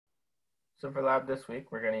So for lab this week,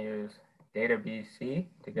 we're going to use DataBC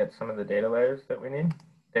to get some of the data layers that we need.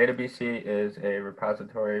 DataBC is a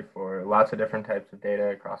repository for lots of different types of data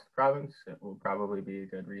across the province. It will probably be a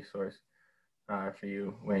good resource for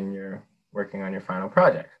you when you're working on your final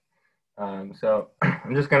project. So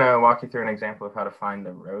I'm just going to walk you through an example of how to find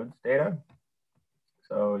the roads data.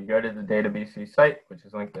 So you go to the DataBC site, which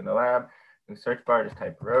is linked in the lab. In the search bar, just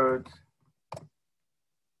type roads.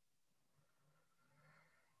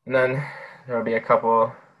 And then there will be a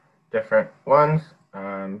couple different ones.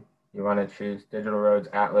 You want to choose Digital Roads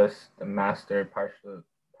Atlas, the master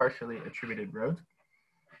partially attributed roads.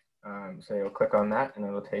 So you'll click on that and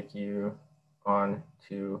it'll take you on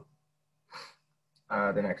to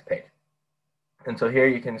the next page. And so here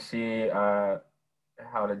you can see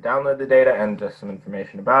how to download the data and just some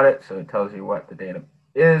information about it. So it tells you what the data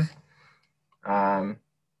is. To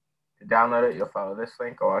download it, you'll follow this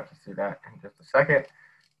link. I'll walk you through that in just a second.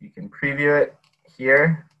 You can preview it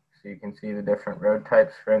here, so you can see the different road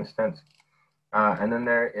types, for instance. And then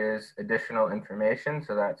there is additional information,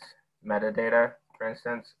 so that's metadata, for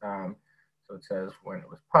instance. So it says when it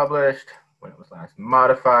was published, when it was last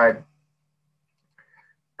modified,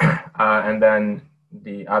 and then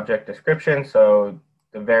the object description, so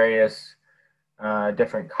the various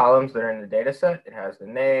different columns that are in the data set. It has the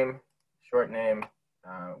name, short name,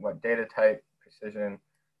 what data type, precision,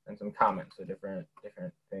 and some comments, so different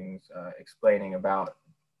things explaining about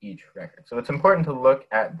each record. So it's important to look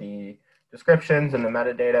at the descriptions and the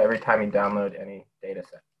metadata every time you download any data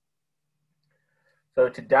set. So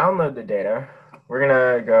to download the data, we're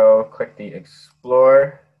gonna go click the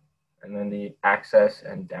Explore and then the Access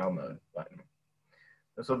and Download button.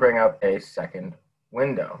 This will bring up a second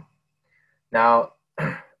window. Now,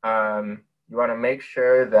 you wanna make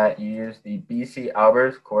sure that you use the BC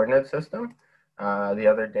Albers coordinate system. The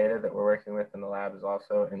other data that we're working with in the lab is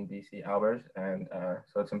also in BC Albers, and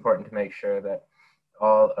so it's important to make sure that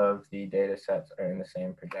all of the data sets are in the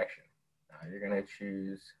same projection. You're going to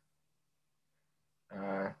choose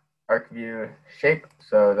ArcView shape,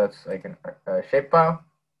 so that's like a shapefile.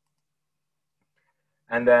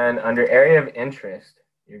 And then under area of interest,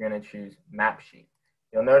 you're going to choose map sheet.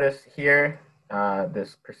 You'll notice here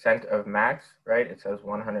this percent of max, right? It says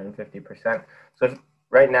 150%. So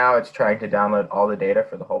right now, it's trying to download all the data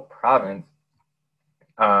for the whole province.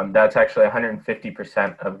 That's actually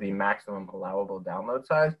 150% of the maximum allowable download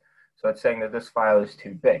size. So it's saying that this file is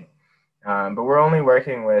too big. But we're only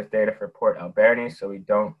working with data for Port Alberni, so we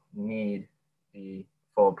don't need the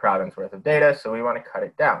full province worth of data. So we want to cut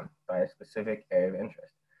it down by a specific area of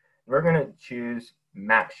interest. We're going to choose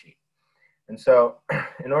map sheet. And so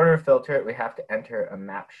in order to filter it, we have to enter a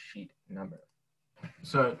map sheet number.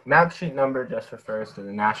 So map sheet number just refers to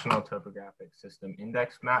the National Topographic System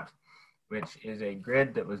Index maps, which is a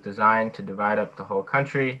grid that was designed to divide up the whole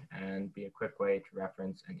country and be a quick way to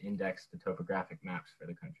reference and index the topographic maps for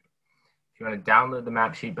the country. If you want to download the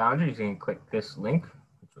map sheet boundaries, you can click this link,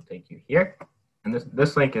 which will take you here. And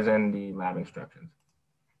this link is in the lab instructions,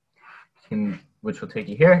 which will take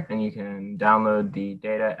you here, and you can download the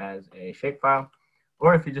data as a shapefile.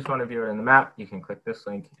 Or if you just want to view it in the map, you can click this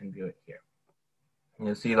link and view it here.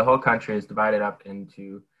 You'll see the whole country is divided up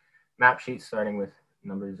into map sheets starting with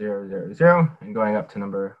number 000 and going up to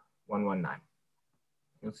number 119.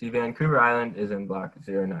 You'll see Vancouver Island is in block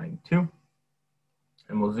 092,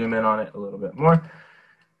 and we'll zoom in on it a little bit more,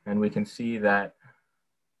 and we can see that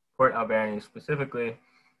Port Alberni specifically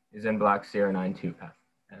is in block 092F.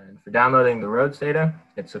 And for downloading the roads data,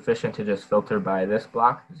 it's sufficient to just filter by this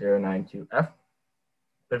block, 092F.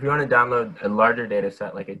 But if you want to download a larger data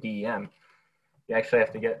set like a DEM, you actually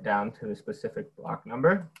have to get down to the specific block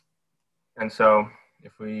number. And so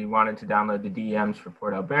if we wanted to download the DEMs for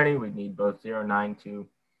Port Alberni, we'd need both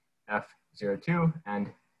 092F02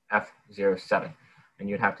 and F07. And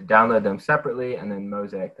you'd have to download them separately and then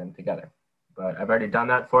mosaic them together. But I've already done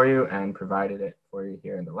that for you and provided it for you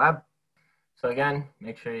here in the lab. So again,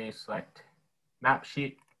 make sure you select map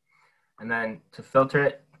sheet. And then to filter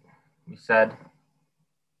it, we said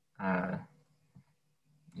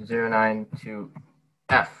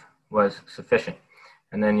 092F was sufficient.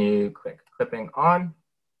 And then you click clipping on,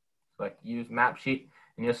 select use map sheet,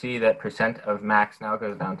 and you'll see that percent of max now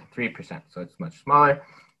goes down to 3%. So it's much smaller,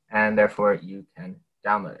 and therefore you can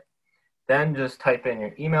download it. Then just type in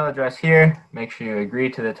your email address here, make sure you agree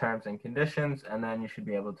to the terms and conditions, and then you should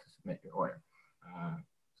be able to submit your order.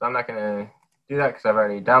 So I'm not going to do that because I've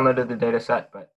already downloaded the data set, but